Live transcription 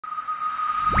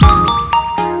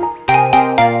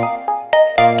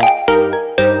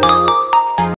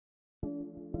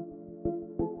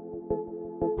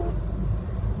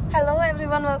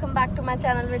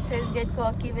channel which says Get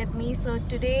Cocky with me. So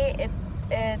today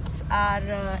it's our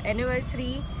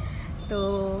anniversary. तो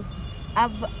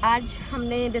अब आज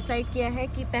हमने डिसाइड किया है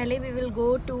कि पहले we will go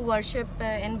to worship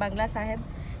in Bangla Sahib,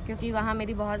 क्योंकि वहाँ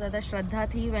मेरी बहुत ज़्यादा श्रद्धा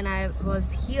थी when I was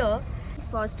here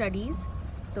for studies.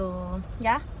 तो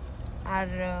yeah, our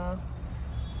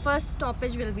first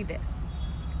stoppage will be there.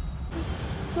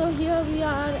 So here we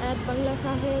are at Bangla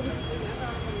Sahib.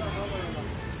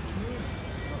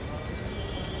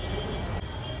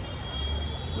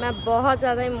 मैं बहुत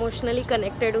ज़्यादा इमोशनली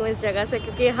कनेक्टेड हूँ इस जगह से,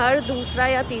 क्योंकि हर दूसरा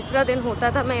या तीसरा दिन होता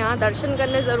था मैं यहाँ दर्शन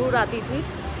करने ज़रूर आती थी।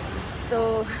 तो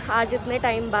आज इतने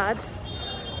टाइम बाद,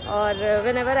 और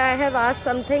whenever I have asked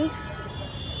something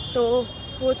तो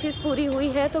वो चीज़ पूरी हुई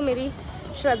है। तो मेरी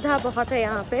श्रद्धा बहुत है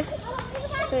यहाँ पे।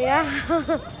 तो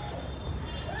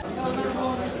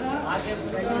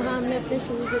वहाँ हमने अपने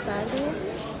शूज़ उतार दिए।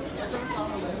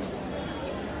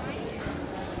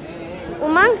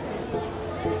 उमंग,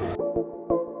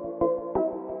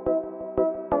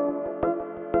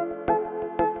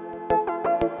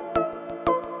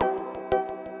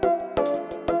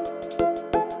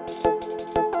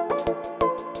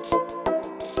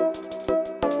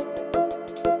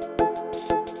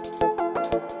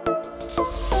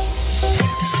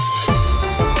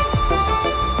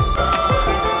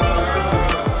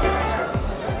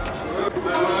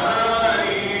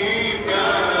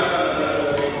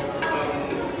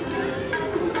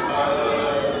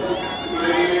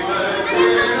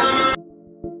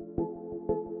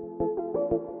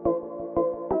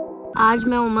 आज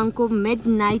मैं उमंग को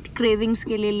मिडनाइट क्रेविंग्स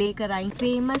के लिए लेकर आई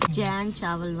फेमस जैन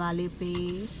चावल वाले पे,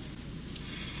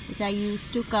 which I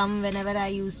used to come whenever I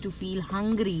used to feel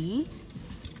hungry,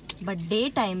 but day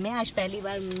time में आज पहली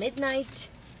बार मिडनाइट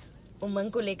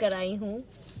उमंग को लेकर आई हूँ।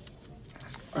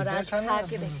 और आज खा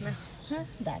के देखना। हाँ,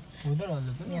 that's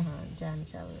यहाँ जैन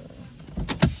चावल।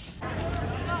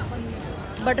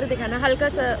 बटर दिखाना, हल्का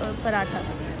सा पराठा।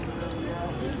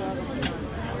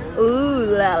 ooh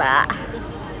la la।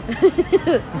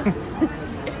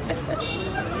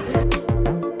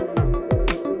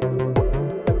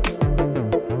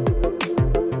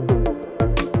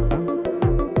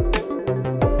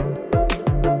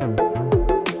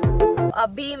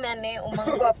 अभी मैंने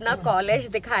उमंग को अपना कॉलेज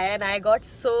दिखाया and I got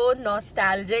so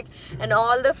nostalgic and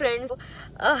all the friends.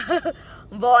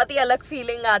 बहुत ही अलग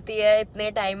फीलिंग आती है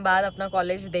इतने टाइम बाद अपना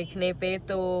कॉलेज देखने पे।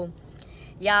 तो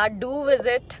या डू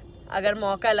विजिट अगर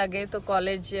मौका लगे तो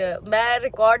कॉलेज। मैं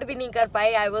रिकॉर्ड भी नहीं कर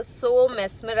पाई। I was so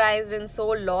mesmerised and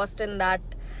so lost in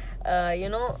that you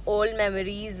know old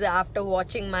memories after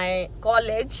watching my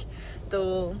college. तो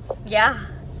या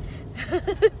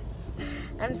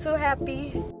आई एम सो हैप्पी।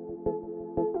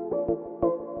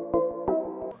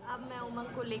 अब मैं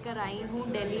उमंग को लेकर आई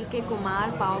हूँ दिल्ली के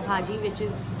कुमार पाव भाजी, विच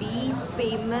इज़ दी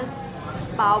फेमस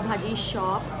पाव भाजी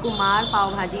शॉप, कुमार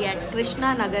पाव भाजी एट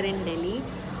कृष्णा नगर इन दिल्ली।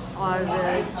 और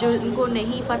जो इनको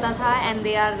नहीं पता था and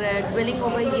they are dwelling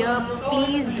over here,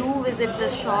 please do visit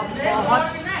this shop. बहुत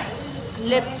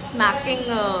लिप स्मैकिंग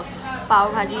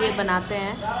पाव भाजी ये बनाते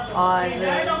हैं। और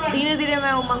धीरे धीरे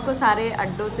मैं उमंग को सारे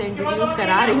अड्डों से इंट्रोड्यूस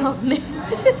करा रही हूँ अपने।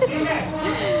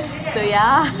 तो या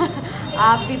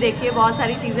आप भी देखिए, बहुत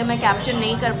सारी चीज़ें मैं कैप्चर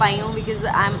नहीं कर पाई हूँ because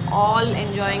I am all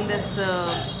enjoying this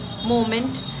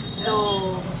moment. तो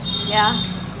या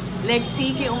लेट्स सी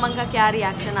कि उमंग का क्या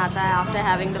रिएक्शन आता है after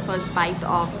having the first bite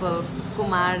of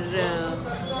Kumar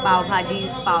पाव भाजी।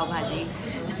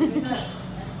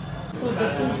 So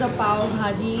this is the pav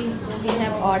bhaji we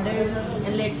have ordered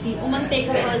and let's see. Umang, take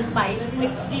a first bite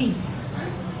quickly.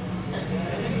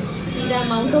 See the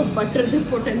amount of butter they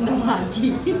put in the bhaji.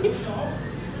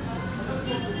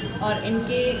 और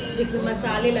इनके देखिए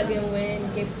मसाले लगे हुए हैं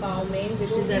इनके पाव में,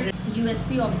 which is a USP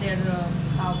of their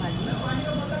पाव भाजी।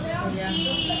 So yeah.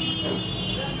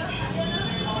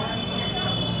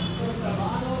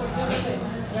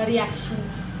 Your reaction?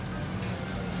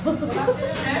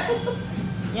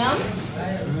 Yum?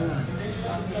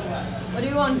 What do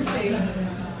you want to say?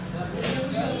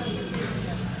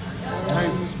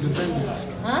 Nice, different taste.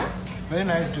 Huh? Very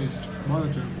nice taste. बहुत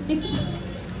अच्छा।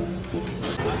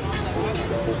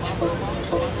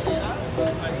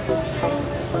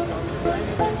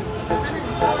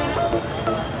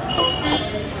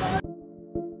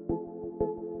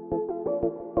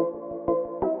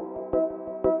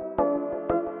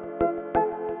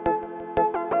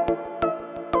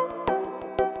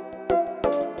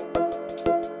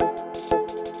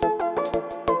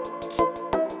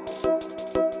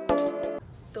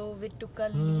 took a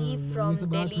leave from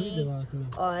Delhi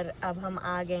और अब हम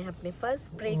आ गए हैं अपने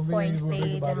फर्स्ट ब्रेक पॉइंट पे,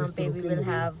 जहाँ पे we will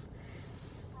have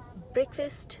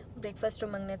breakfast breakfast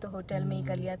उमंग ने तो होटल में ही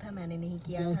कर लिया था, मैंने नहीं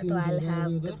किया था, तो I will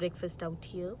have the breakfast out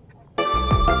here.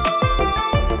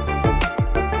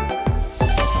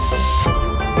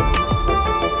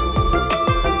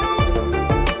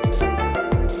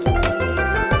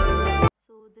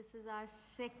 So this is our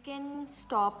second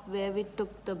stop where we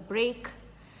took the break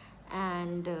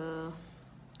and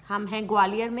हम हैं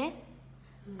ग्वालियर में।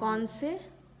 कौन से?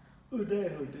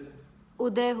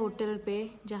 उदय होटल पे,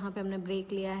 जहाँ पे हमने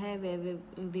ब्रेक लिया है।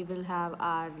 We will have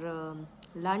our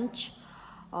lunch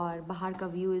और बाहर का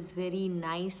view is very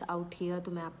nice out here,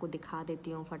 तो मैं आपको दिखा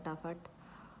देती हूँ फटाफट।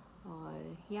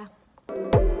 और या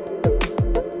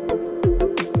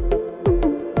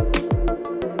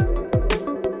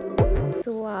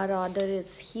so our order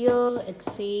is here.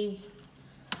 It's save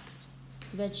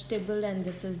vegetable and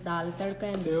this is dal tadka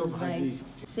and this is rice.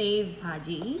 Sev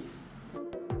bhaji.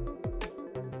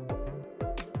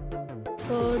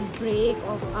 Third break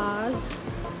of ours.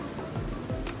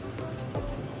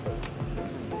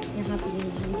 यहाँ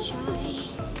पियेंगे हम चाय।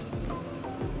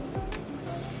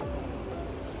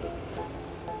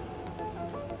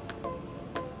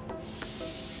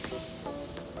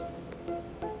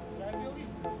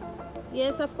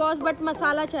 Yes, of course, but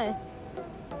masala chai.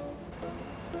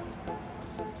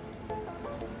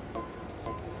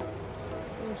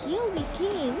 Here we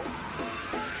came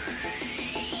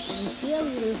and here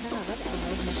we will have our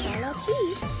masala tea.